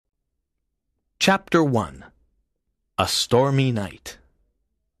Chapter 1. A Stormy Night.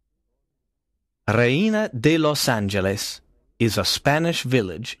 Reina de Los Angeles is a Spanish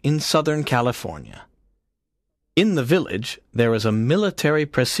village in Southern California. In the village there is a military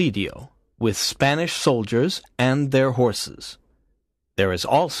presidio with Spanish soldiers and their horses. There is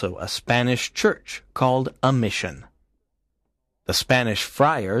also a Spanish church called a mission. The Spanish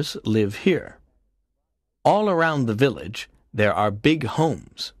friars live here. All around the village there are big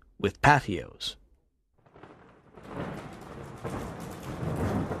homes with patios.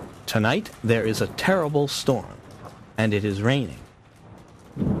 Tonight there is a terrible storm, and it is raining.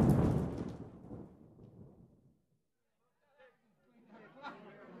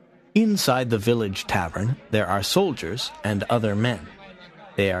 Inside the village tavern there are soldiers and other men.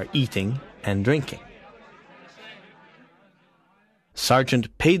 They are eating and drinking.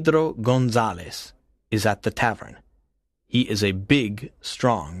 Sergeant Pedro Gonzales is at the tavern. He is a big,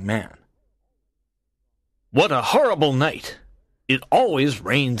 strong man. "What a horrible night! It always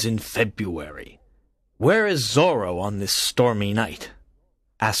rains in February. Where is Zorro on this stormy night?"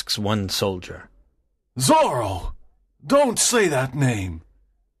 asks one soldier. "Zorro! Don't say that name.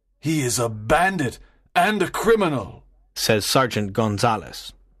 He is a bandit and a criminal," says Sergeant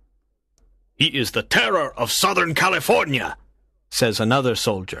Gonzales. "He is the terror of Southern California," says another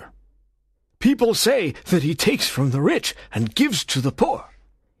soldier. "People say that he takes from the rich and gives to the poor.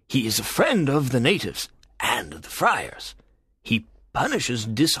 He is a friend of the natives and the friars. He punishes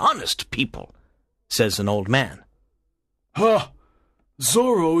dishonest people," says an old man. "Huh!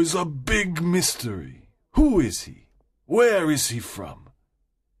 Zorro is a big mystery. Who is he? Where is he from?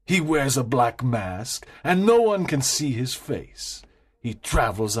 He wears a black mask, and no one can see his face. He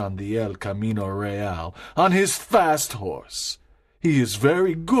travels on the El Camino Real on his fast horse. He is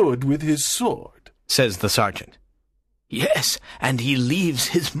very good with his sword," says the sergeant. "Yes, and he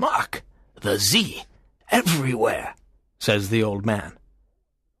leaves his mark, the Z, everywhere," says the old man.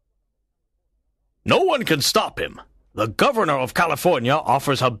 "No one can stop him. The governor of California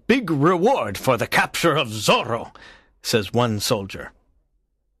offers a big reward for the capture of Zorro," says one soldier.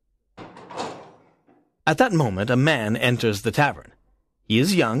 At that moment a man enters the tavern. He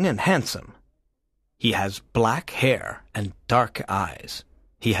is young and handsome. He has black hair and dark eyes.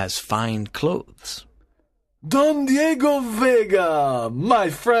 He has fine clothes. "Don Diego Vega, my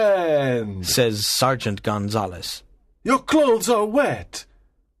friend," says Sergeant Gonzales. "Your clothes are wet.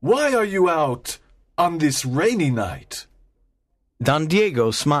 Why are you out on this rainy night?" Don Diego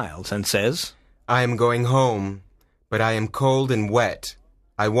smiles and says, "I am going home, but I am cold and wet.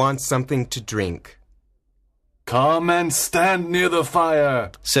 I want something to drink." "Come and stand near the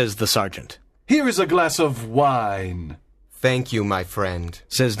fire," says the sergeant. "Here is a glass of wine." "Thank you, my friend,"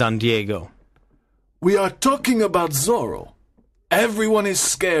 says Don Diego. "We are talking about Zorro. Everyone is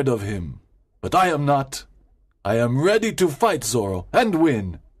scared of him, but I am not. I am ready to fight Zorro and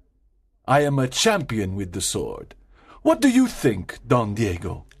win. I am a champion with the sword. What do you think, Don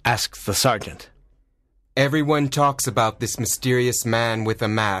Diego?" asks the sergeant. "Everyone talks about this mysterious man with a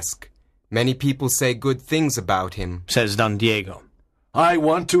mask. Many people say good things about him," says Don Diego. "I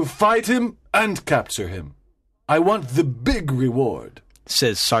want to fight him and capture him. I want the big reward,"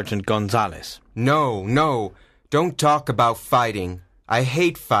 says Sergeant Gonzales. No, don't talk about fighting. I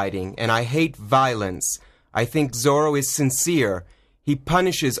hate fighting, and I hate violence. I think Zorro is sincere. He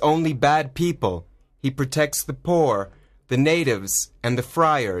punishes only bad people. He protects the poor, the natives, and the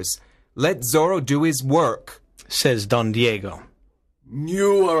friars. Let Zorro do his work," says Don Diego.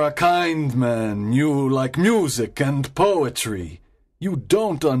 "You are a kind man. You like music and poetry. You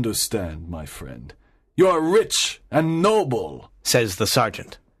don't understand, my friend. You are rich and noble," says the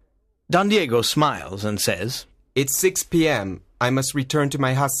sergeant. Don Diego smiles and says, "It's 6 p.m. I must return to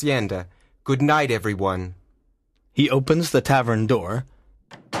my hacienda. Good night, everyone." He opens the tavern door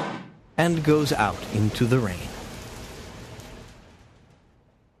and goes out into the rain.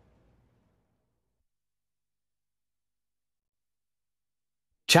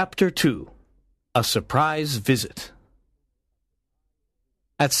 Chapter 2. A Surprise Visit.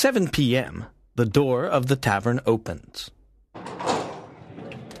 At 7 p.m., the door of the tavern opens.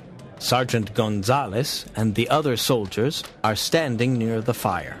 Sergeant Gonzales and the other soldiers are standing near the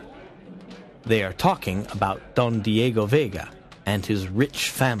fire. They are talking about Don Diego Vega and his rich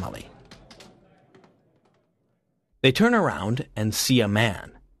family. They turn around and see a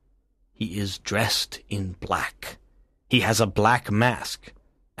man. He is dressed in black. He has a black mask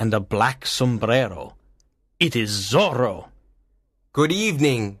and a black sombrero. It is Zorro. "Good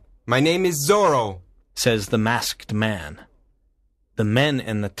evening. My name is Zorro," says the masked man. The men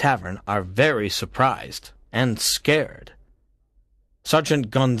in the tavern are very surprised and scared. Sergeant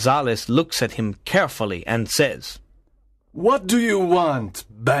Gonzales looks at him carefully and says, "What do you want,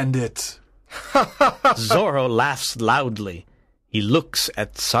 bandit?" Zorro laughs loudly. He looks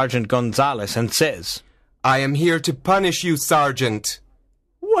at Sergeant Gonzales and says, "I am here to punish you, Sergeant."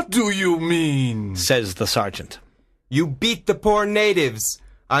 "What do you mean?" says the sergeant. "You beat the poor natives.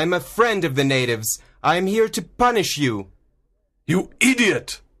 I am a friend of the natives. I am here to punish you." "You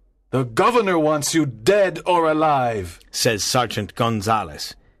idiot! The governor wants you dead or alive," says Sergeant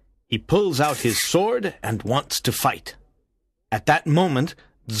Gonzales. He pulls out his sword and wants to fight. At that moment,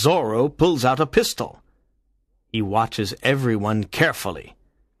 Zorro pulls out a pistol. He watches everyone carefully.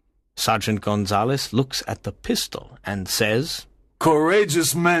 Sergeant Gonzales looks at the pistol and says,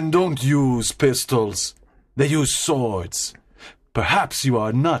 "Courageous men don't use pistols. They use swords. Perhaps you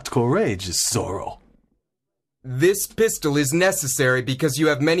are not courageous, Zorro." "This pistol is necessary because you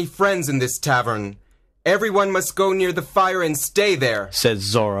have many friends in this tavern. Everyone must go near the fire and stay there," says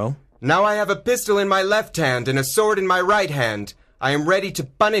Zorro. "Now I have a pistol in my left hand and a sword in my right hand. I am ready to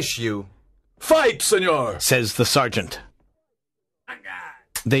punish you." "Fight, senor," says the sergeant.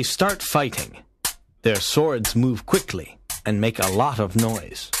 They start fighting. Their swords move quickly and make a lot of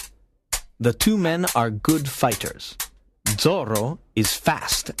noise. The two men are good fighters. Zorro is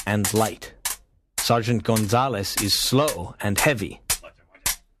fast and light. Sergeant Gonzales is slow and heavy.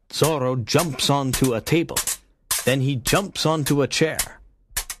 Zorro jumps onto a table. Then he jumps onto a chair.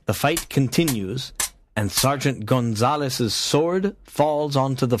 The fight continues, and Sergeant Gonzales's sword falls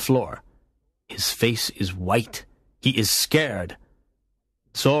onto the floor. His face is white. He is scared.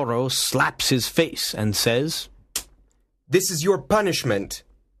 Zorro slaps his face and says, "This is your punishment."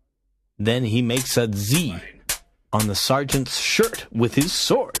 Then he makes a Z on the sergeant's shirt with his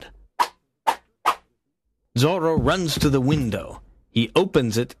sword. Zorro runs to the window. He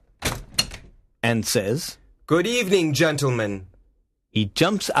opens it and says, "Good evening, gentlemen." He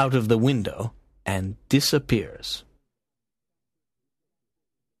jumps out of the window and disappears.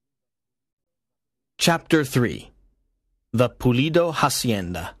 Chapter 3. The Pulido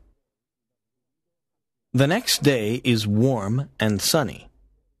Hacienda. The next day is warm and sunny.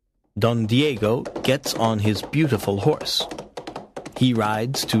 Don Diego gets on his beautiful horse. He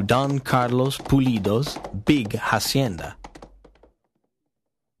rides to Don Carlos Pulido's big hacienda.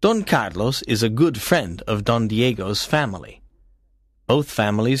 Don Carlos is a good friend of Don Diego's family. Both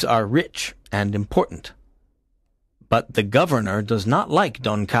families are rich and important. But the governor does not like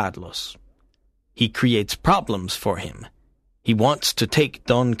Don Carlos. He creates problems for him. He wants to take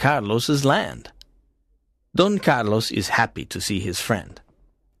Don Carlos's land. Don Carlos is happy to see his friend.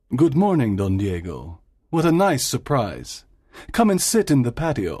 "Good morning, Don Diego. What a nice surprise. Come and sit in the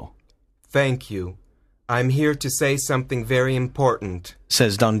patio." "Thank you. I'm here to say something very important,"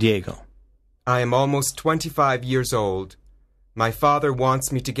 says Don Diego. "I am almost 25 years old. My father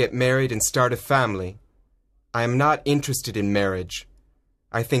wants me to get married and start a family. I am not interested in marriage.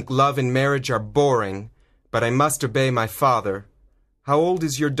 I think love and marriage are boring, but I must obey my father. How old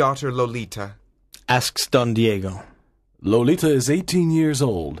is your daughter Lolita?" asks Don Diego. "Lolita is 18 years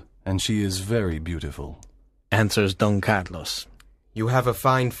old, and she is very beautiful," answers Don Carlos. "You have a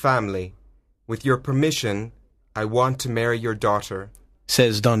fine family. With your permission, I want to marry your daughter,"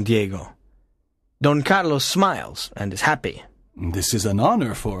 says Don Diego. Don Carlos smiles and is happy. "This is an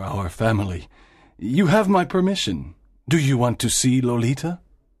honor for our family. You have my permission. Do you want to see Lolita?"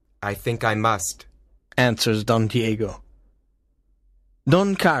 "I think I must," answers Don Diego.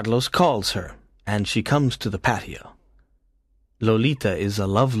 Don Carlos calls her, and she comes to the patio. Lolita is a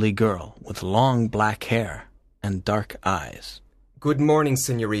lovely girl with long black hair and dark eyes. "Good morning,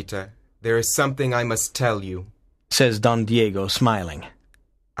 señorita. There is something I must tell you," says Don Diego, smiling.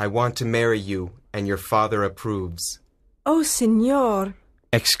 "I want to marry you, and your father approves." "Oh, señor,"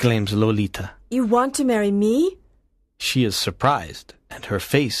 exclaims Lolita. "you want to marry me?" She is surprised, and her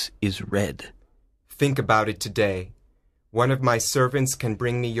face is red. "Think about it today. One of my servants can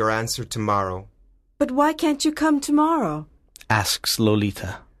bring me your answer tomorrow." "But why can't you come tomorrow?" asks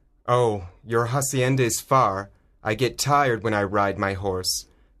Lolita. "Oh, your hacienda is far. I get tired when I ride my horse.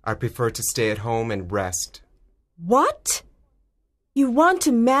 I prefer to stay at home and rest." "What? You want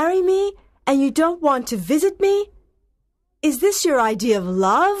to marry me, and you don't want to visit me? Is this your idea of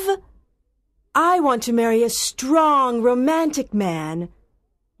love? I want to marry a strong, romantic man.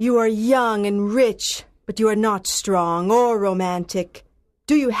 You are young and rich, but you are not strong or romantic.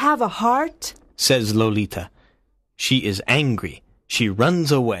 Do you have a heart?" says Lolita. She is angry. She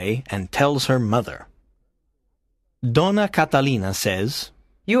runs away and tells her mother. Donna Catalina says,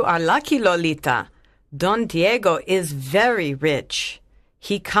 "You are lucky, Lolita. Don Diego is very rich.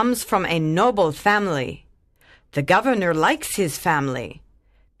 He comes from a noble family. The governor likes his family.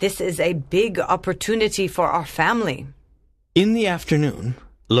 This is a big opportunity for our family. In the afternoon,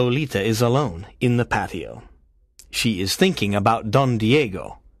 Lolita is alone in the patio. She is thinking about Don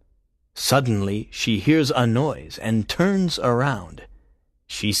Diego. Suddenly, she hears a noise and turns around.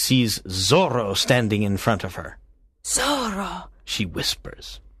 She sees Zorro standing in front of her. Zorro! She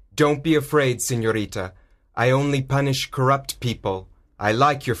whispers. Don't be afraid, señorita. I only punish corrupt people. I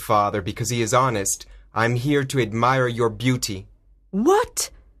like your father because he is honest. I'm here to admire your beauty. What?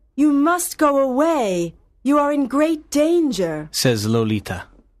 You must go away. You are in great danger, says Lolita.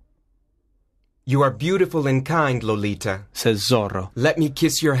 You are beautiful and kind, Lolita, says Zorro. Let me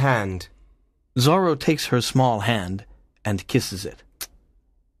kiss your hand. Zorro takes her small hand and kisses it.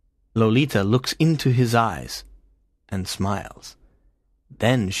 Lolita looks into his eyes and smiles.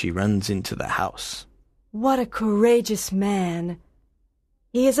 Then she runs into the house. What a courageous man.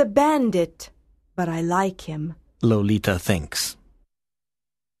 He is a bandit, but I like him, Lolita thinks.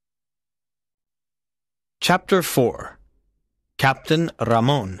 Chapter 4. Captain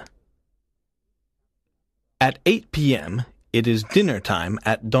Ramon. At 8 p.m., it is dinner time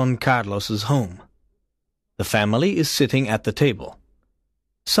at Don Carlos's home. The family is sitting at the table.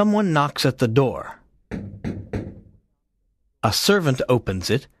 Someone knocks at the door. A servant opens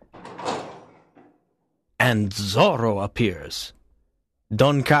it, and Zorro appears.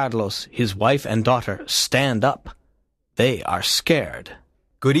 Don Carlos, his wife and daughter stand up. They are scared.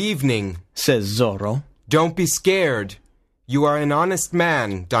 Good evening, says Zorro. Don't be scared. You are an honest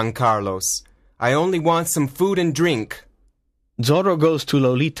man, Don Carlos. I only want some food and drink. Zorro goes to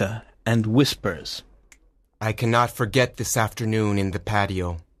Lolita and whispers. I cannot forget this afternoon in the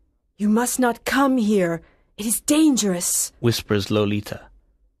patio. You must not come here. It is dangerous, whispers Lolita.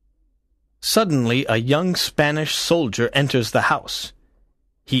 Suddenly, a young Spanish soldier enters the house.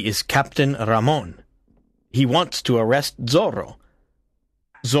 He is Captain Ramon. He wants to arrest Zorro.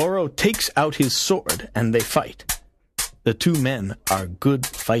 Zorro takes out his sword and they fight. The two men are good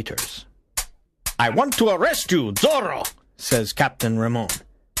fighters. I want to arrest you, Zorro, says Captain Ramon.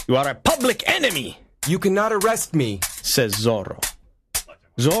 You are a public enemy. You cannot arrest me, says Zorro.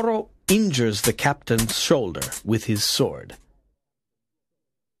 Zorro injures the captain's shoulder with his sword.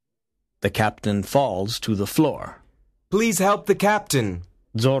 The captain falls to the floor. Please help the captain,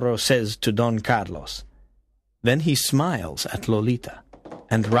 Zorro says to Don Carlos. Then he smiles at Lolita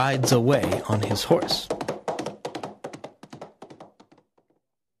and rides away on his horse.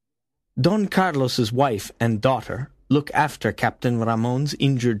 Don Carlos's wife and daughter look after Captain Ramon's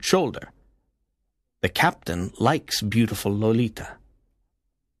injured shoulder. The captain likes beautiful Lolita.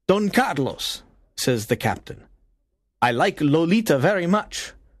 Don Carlos, says the captain, I like Lolita very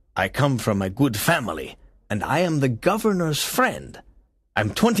much. I come from a good family, and I am the governor's friend.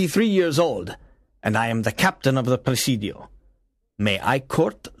 I'm 23 years old, and I am the captain of the Presidio. May I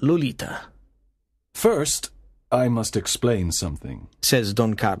court Lolita? First, I must explain something, says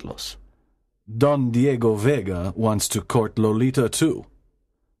Don Carlos. Don Diego Vega wants to court Lolita too.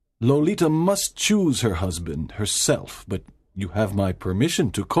 Lolita must choose her husband herself, but you have my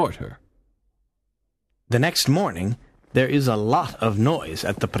permission to court her. The next morning, there is a lot of noise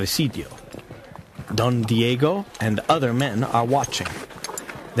at the Presidio. Don Diego and other men are watching.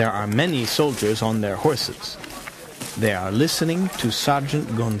 There are many soldiers on their horses. They are listening to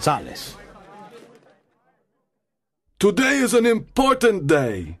Sergeant Gonzales. Today is an important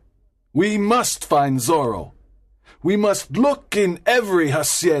day. We must find Zorro. We must look in every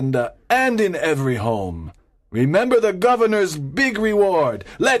hacienda and in every home. Remember the governor's big reward.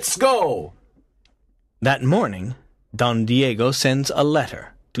 Let's go! That morning, Don Diego sends a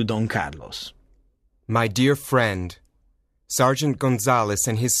letter to Don Carlos. My dear friend, Sergeant Gonzales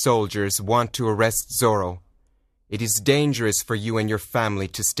and his soldiers want to arrest Zorro. It is dangerous for you and your family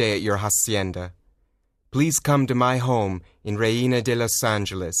to stay at your hacienda. Please come to my home in Reina de Los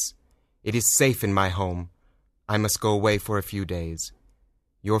Angeles. It is safe in my home. I must go away for a few days.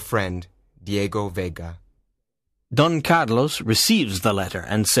 Your friend, Diego Vega. Don Carlos receives the letter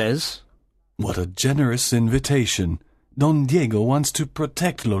and says, What a generous invitation. Don Diego wants to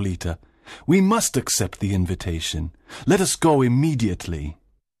protect Lolita. We must accept the invitation. Let us go immediately.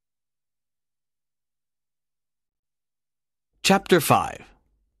 Chapter 5.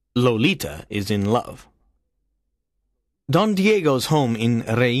 Lolita is in love. Don Diego's home in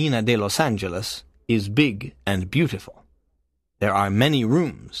Reina de Los Angeles is big and beautiful. There are many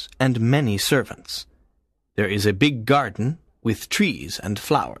rooms and many servants. There is a big garden with trees and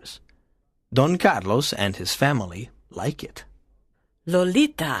flowers. Don Carlos and his family like it.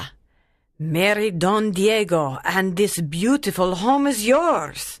 Lolita, marry Don Diego, and this beautiful home is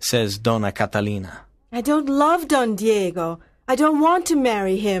yours, says Donna Catalina. I don't love Don Diego. I don't want to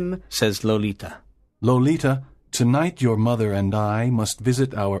marry him, says Lolita. Lolita, tonight your mother and I must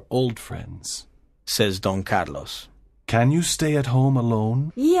visit our old friends, says Don Carlos. Can you stay at home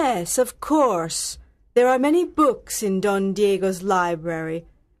alone? Yes, of course. There are many books in Don Diego's library.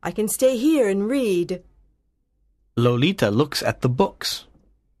 I can stay here and read. Lolita looks at the books.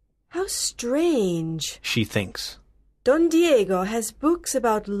 How strange, she thinks. Don Diego has books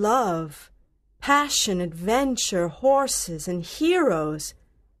about love, passion, adventure, horses, and heroes.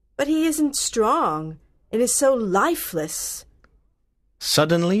 But he isn't strong and is so lifeless.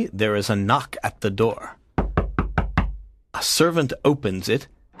 Suddenly there is a knock at the door. A servant opens it,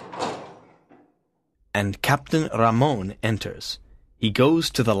 and Captain Ramon enters. He goes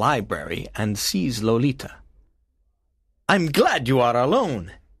to the library and sees Lolita. I'm glad you are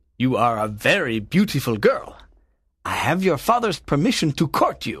alone. You are a very beautiful girl. I have your father's permission to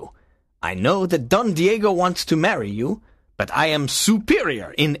court you. I know that Don Diego wants to marry you, but I am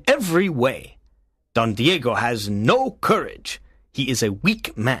superior in every way. Don Diego has no courage. He is a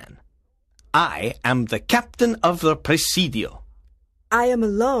weak man. I am the captain of the Presidio. I am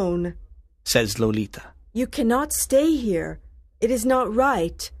alone, says Lolita. You cannot stay here. It is not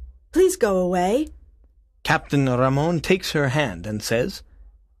right. Please go away. Captain Ramon takes her hand and says,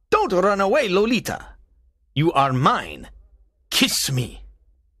 Don't run away, Lolita. You are mine. Kiss me.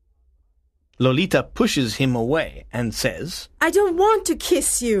 Lolita pushes him away and says, I don't want to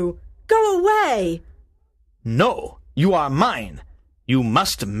kiss you. Go away. No, you are mine. You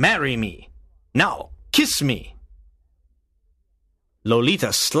must marry me. Now, kiss me.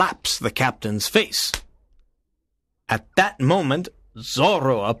 Lolita slaps the captain's face. At that moment,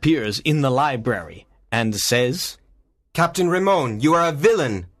 Zorro appears in the library and says, Captain Ramon, you are a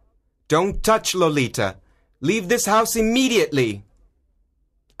villain. Don't touch Lolita. Leave this house immediately.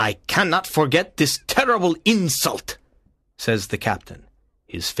 I cannot forget this terrible insult, says the captain.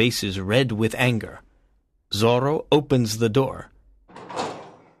 His face is red with anger. Zorro opens the door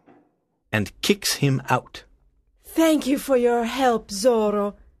and kicks him out. Thank you for your help,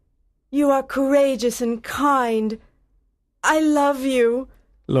 Zorro. You are courageous and kind. I love you,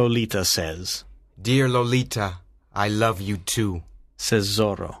 Lolita says. Dear Lolita, I love you too, says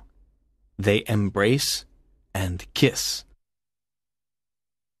Zorro. They embrace and kiss.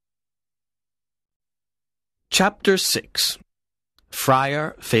 Chapter 6.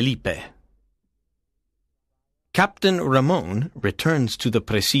 Friar Felipe. Captain Ramon returns to the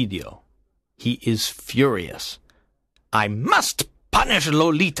Presidio. He is furious. I must punish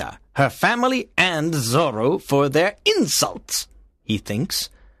Lolita, her family, and Zorro for their insults, he thinks.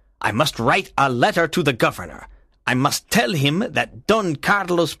 I must write a letter to the governor. I must tell him that Don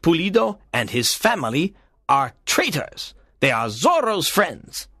Carlos Pulido and his family are traitors. They are Zorro's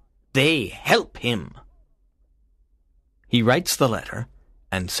friends. They help him. He writes the letter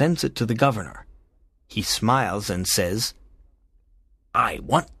and sends it to the governor. He smiles and says, I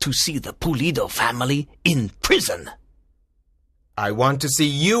want to see the Pulido family in prison. I want to see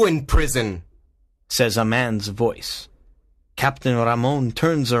you in prison, says a man's voice. Captain Ramon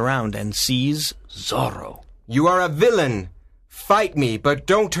turns around and sees Zorro. You are a villain. Fight me, but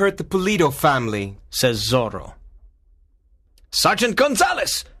don't hurt the Pulido family, says Zorro. Sergeant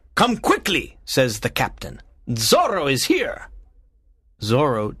Gonzales, come quickly, says the captain. Zorro is here.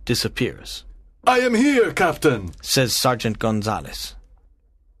 Zorro disappears. I am here, Captain, says Sergeant Gonzales.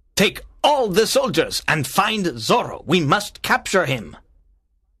 Take all the soldiers and find Zorro. We must capture him.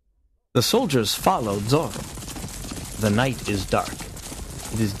 The soldiers follow Zorro. The night is dark.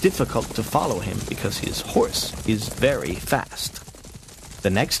 It is difficult to follow him because his horse is very fast. The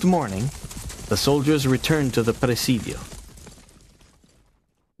next morning, the soldiers return to the Presidio.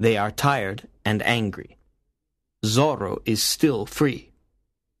 They are tired and angry. Zorro is still free.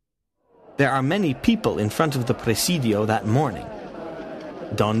 There are many people in front of the Presidio that morning.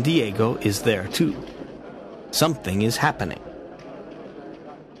 Don Diego is there too. Something is happening.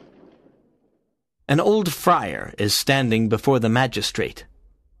 An old friar is standing before the magistrate.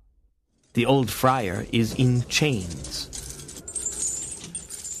 The old friar is in chains.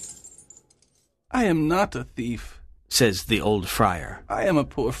 I am not a thief, says the old friar. I am a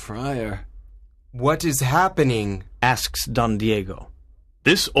poor friar. What is happening? Asks Don Diego.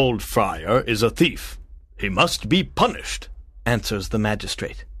 This old friar is a thief. He must be punished, answers the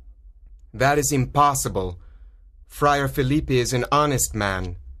magistrate. That is impossible. Friar Felipe is an honest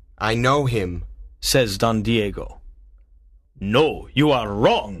man. I know him, says Don Diego. No, you are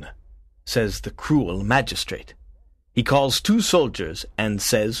wrong, says the cruel magistrate. He calls 2 soldiers and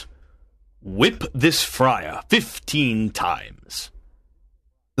says, Whip this friar 15 times.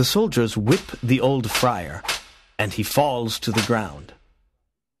 The soldiers whip the old friar, and he falls to the ground.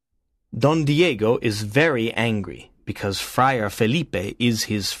 Don Diego is very angry because Friar Felipe is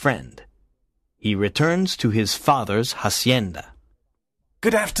his friend. He returns to his father's hacienda.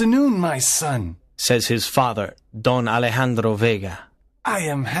 Good afternoon, my son, says his father, Don Alejandro Vega. I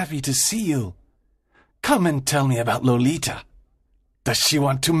am happy to see you. Come and tell me about Lolita. Does she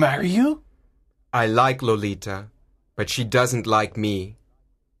want to marry you? I like Lolita, but she doesn't like me.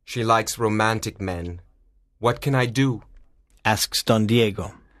 She likes romantic men. What can I do? Asks Don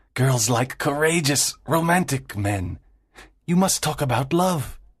Diego. Girls like courageous, romantic men. You must talk about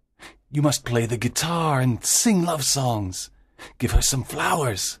love. You must play the guitar and sing love songs. Give her some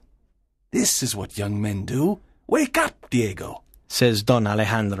flowers. This is what young men do. Wake up, Diego, says Don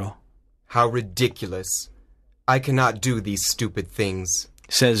Alejandro. How ridiculous. I cannot do these stupid things,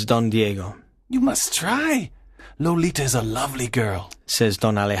 says Don Diego. You must try. Lolita is a lovely girl, says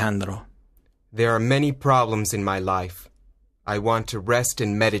Don Alejandro. There are many problems in my life. I want to rest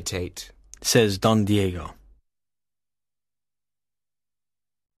and meditate, says Don Diego.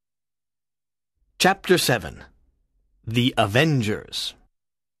 Chapter 7. The Avengers.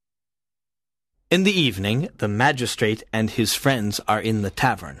 In the evening, the magistrate and his friends are in the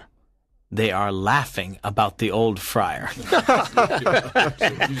tavern. They are laughing about the old friar.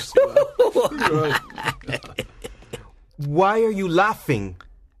 Why are you laughing?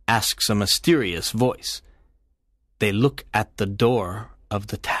 Asks a mysterious voice. They look at the door of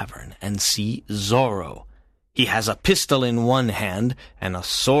the tavern and see Zorro. He has a pistol in one hand and a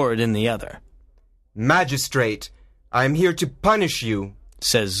sword in the other. Magistrate, I am here to punish you,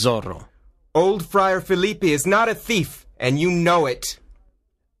 says Zorro. Old Friar Felipe is not a thief, and you know it.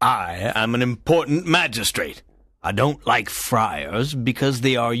 I am an important magistrate. I don't like friars because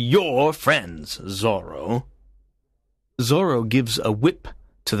they are your friends, Zorro. Zorro gives a whip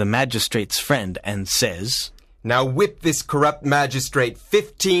to the magistrate's friend and says, Now whip this corrupt magistrate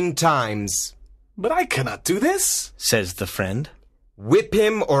 15 times. But I cannot do this, says the friend. Whip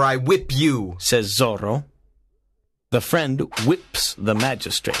him or I whip you, says Zorro. The friend whips the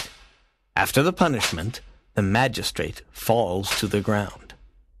magistrate. After the punishment, the magistrate falls to the ground.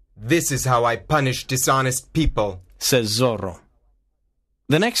 This is how I punish dishonest people, says Zorro.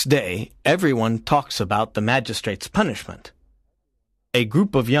 The next day, everyone talks about the magistrate's punishment. A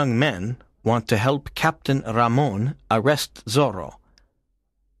group of young men want to help Captain Ramon arrest Zorro.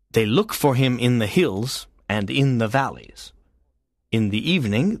 They look for him in the hills and in the valleys. In the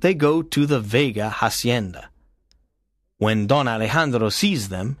evening, they go to the Vega hacienda. When Don Alejandro sees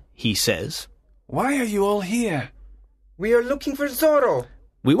them, he says, Why are you all here? We are looking for Zorro.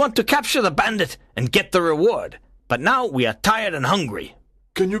 We want to capture the bandit and get the reward, but now we are tired and hungry.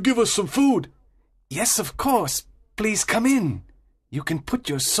 Can you give us some food? Yes, of course. Please come in. You can put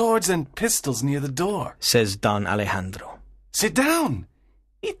your swords and pistols near the door, says Don Alejandro. Sit down.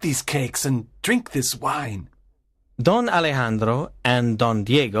 Eat these cakes and drink this wine. Don Alejandro and Don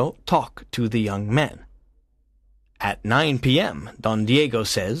Diego talk to the young men. At 9 p.m., Don Diego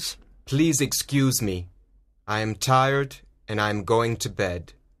says, Please excuse me. I am tired and I am going to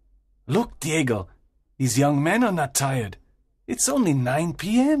bed. Look, Diego, these young men are not tired. It's only 9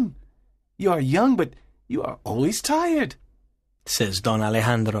 p.m. You are young, but you are always tired, says Don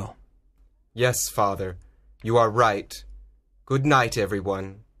Alejandro. Yes, Father, you are right. Good night,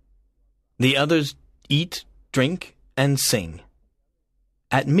 everyone. The others eat, drink, and sing.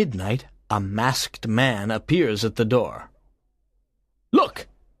 At midnight, a masked man appears at the door. Look,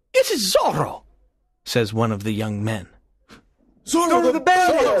 it is Zorro, says one of the young men. Zorro the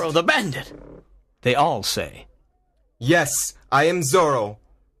bandit! Zorro the bandit, they all say. Yes, I am Zorro,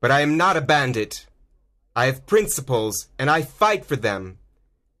 but I am not a bandit. I have principles, and I fight for them.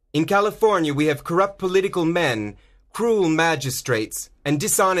 In California, we have corrupt political men, cruel magistrates, and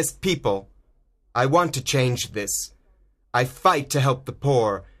dishonest people. I want to change this. I fight to help the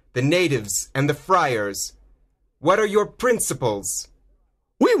poor, the natives, and the friars. What are your principles?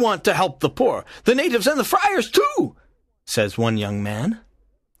 We want to help the poor, the natives, and the friars too, says one young man.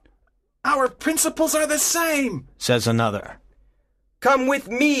 Our principles are the same, says another. Come with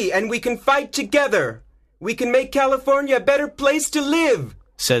me and we can fight together. We can make California a better place to live,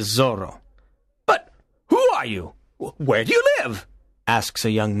 says Zorro. But who are you? Where do you live? Asks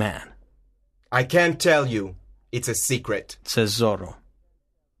a young man. I can't tell you. It's a secret, says Zorro.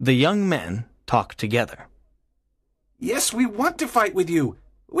 The young men talk together. Yes, we want to fight with you.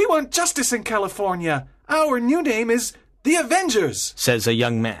 We want justice in California. Our new name is the Avengers, says a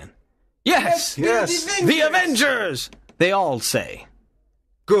young man. Yes, the Avengers, they all say.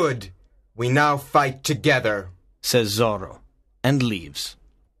 Good. We now fight together, says Zorro, and leaves.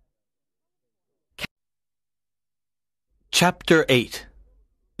 Chapter 8.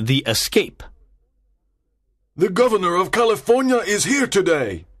 The Escape, The governor of California is here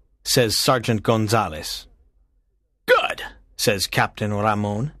today. says Sergeant Gonzales. Good, says Captain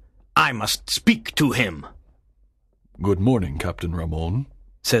Ramon. I must speak to him, Good morning, Captain Ramon.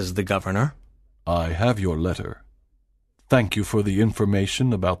 says the governor. I have your letter. Thank you for the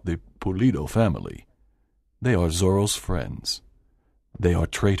information about the Pulido family. They are Zorro's friends. They are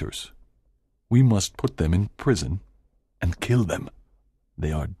traitors. We must put them in prison and kill them.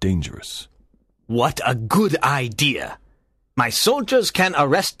 They are dangerous. What a good idea! My soldiers can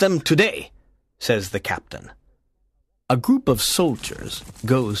arrest them today, says the captain. A group of soldiers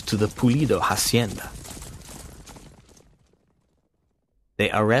goes to the Pulido hacienda. They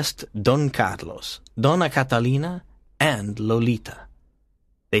arrest Don Carlos, Donna Catalina, and Lolita.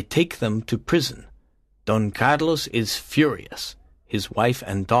 They take them to prison. Don Carlos is furious. His wife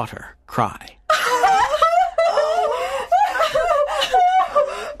and daughter cry.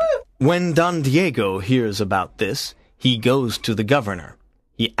 When Don Diego hears about this, he goes to the governor.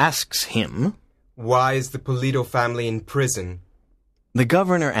 He asks him, Why is the Pulido family in prison? The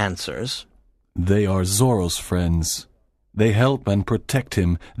governor answers, They are Zorro's friends. They help and protect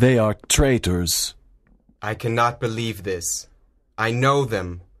him. They are traitors. I cannot believe this. I know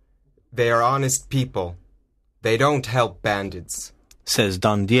them. They are honest people. They don't help bandits, says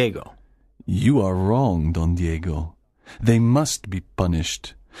Don Diego. You are wrong, Don Diego. They must be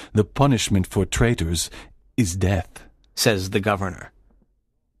punished. The punishment for traitors is death, says the governor.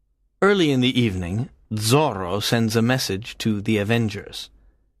 Early in the evening, Zorro sends a message to the Avengers.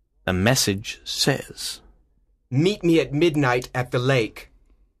 The message says, Meet me at midnight at the lake.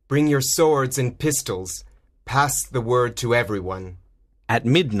 Bring your swords and pistols. Pass the word to everyone. At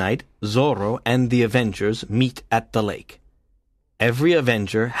midnight, Zorro and the Avengers meet at the lake. Every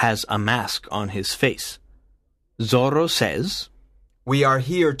Avenger has a mask on his face. Zorro says, We are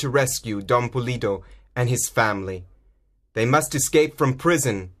here to rescue Don Pulido and his family. They must escape from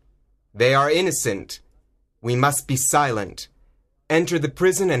prison. They are innocent. We must be silent. Enter the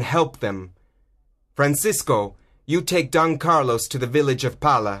prison and help them. Francisco, you take Don Carlos to the village of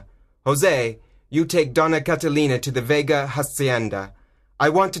Pala. Jose, you take Donna Catalina to the Vega hacienda. I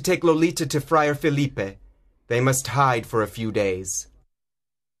want to take Lolita to Friar Felipe. They must hide for a few days.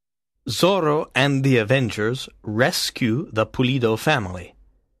 Zorro and the Avengers rescue the Pulido family.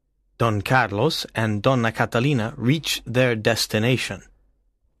 Don Carlos and Donna Catalina reach their destination.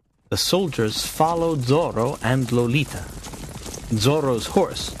 The soldiers follow Zorro and Lolita. Zorro's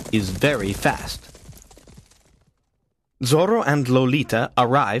horse is very fast. Zorro and Lolita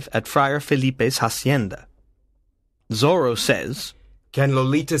arrive at Friar Felipe's hacienda. Zorro says, Can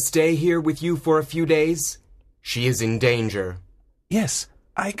Lolita stay here with you for a few days? She is in danger. Yes,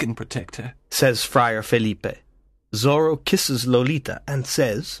 I can protect her, says Friar Felipe. Zorro kisses Lolita and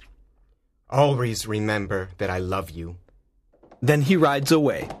says, Always remember that I love you. Then he rides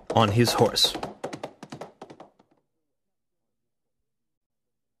away on his horse.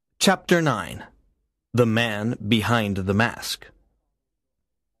 Chapter 9. The Man Behind the Mask.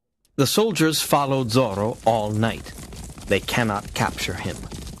 The soldiers followed Zorro all night. They cannot capture him.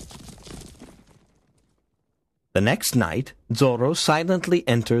 The next night, Zorro silently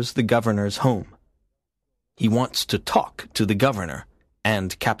enters the governor's home. He wants to talk to the governor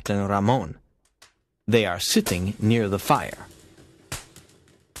and Captain Ramon. They are sitting near the fire.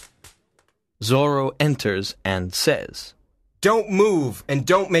 Zorro enters and says, Don't move and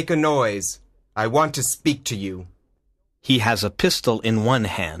don't make a noise. I want to speak to you. He has a pistol in one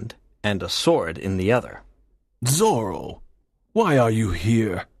hand and a sword in the other. Zorro, why are you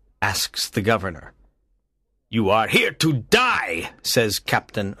here? Asks the governor. You are here to die, says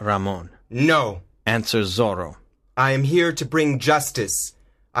Captain Ramon. No, answers Zorro. I am here to bring justice.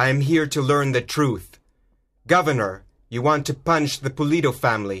 I am here to learn the truth. Governor, you want to punish the Pulido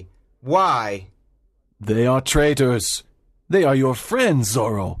family. Why? They are traitors. They are your friends,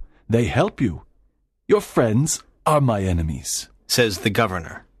 Zorro. They help you. Your friends are my enemies, says the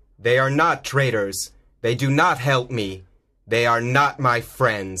governor. They are not traitors. They do not help me. They are not my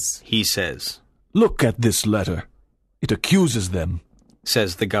friends, he says. Look at this letter. It accuses them,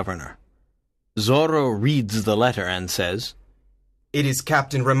 says the governor. Zorro reads the letter and says, It is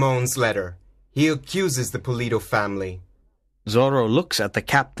Captain Ramon's letter. He accuses the Pulido family. Zorro looks at the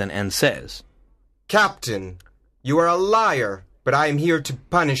captain and says, Captain, you are a liar, but I am here to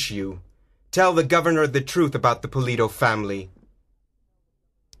punish you. Tell the governor the truth about the Pulido family.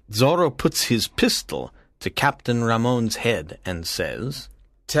 Zorro puts his pistol to Captain Ramon's head and says,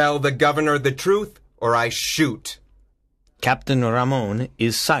 Tell the governor the truth, or I shoot. Captain Ramon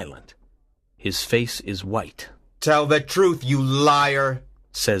is silent. His face is white. Tell the truth, you liar,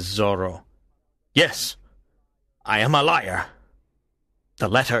 says Zorro. Yes, I am a liar. The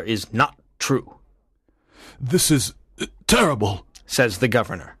letter is not true, This is terrible. says the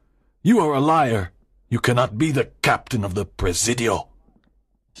governor. You are a liar. You cannot be the captain of the Presidio.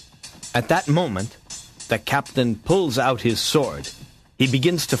 At that moment, the captain pulls out his sword. He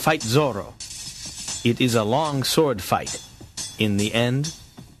begins to fight Zorro. It is a long sword fight. In the end,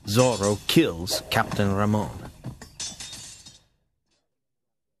 Zorro kills Captain Ramon.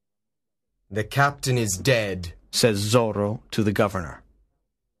 The captain is dead, says Zorro to the governor.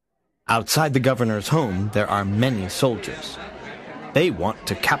 Outside the governor's home, there are many soldiers. They want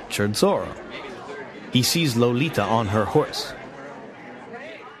to capture Zorro. He sees Lolita on her horse.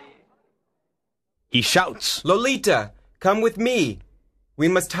 He shouts, Lolita, come with me. We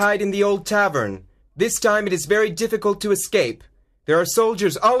must hide in the old tavern. This time it is very difficult to escape. There are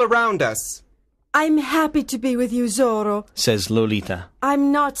soldiers all around us. I'm happy to be with you, Zorro. says Lolita.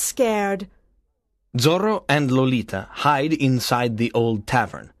 I'm not scared. Zorro and Lolita hide inside the old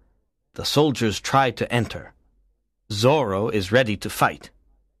tavern. The soldiers try to enter. Zorro is ready to fight.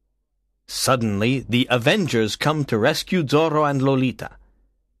 Suddenly, the Avengers come to rescue Zorro and Lolita.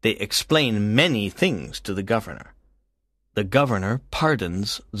 They explain many things to the governor. The governor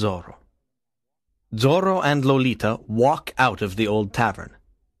pardons Zorro. Zorro and Lolita walk out of the old tavern.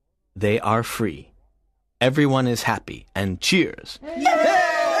 They are free. Everyone is happy and cheers.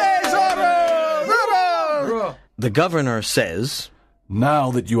 The governor says,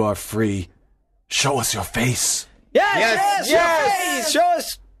 Now that you are free, show us your face. Yes! Show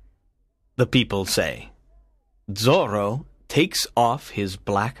us! The people say. Zorro takes off his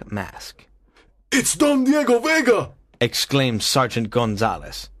black mask. It's Don Diego Vega! Exclaims Sergeant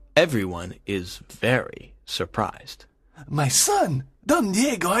Gonzales. Everyone is very surprised. My son, Don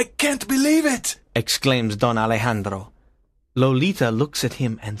Diego, I can't believe it! Exclaims Don Alejandro. Lolita looks at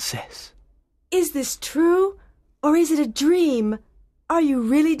him and says, Is this true? Or is it a dream? Are you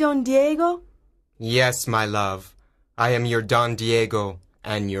really Don Diego? Yes, my love. I am your Don Diego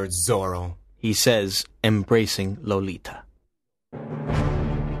and your Zorro, he says, embracing Lolita.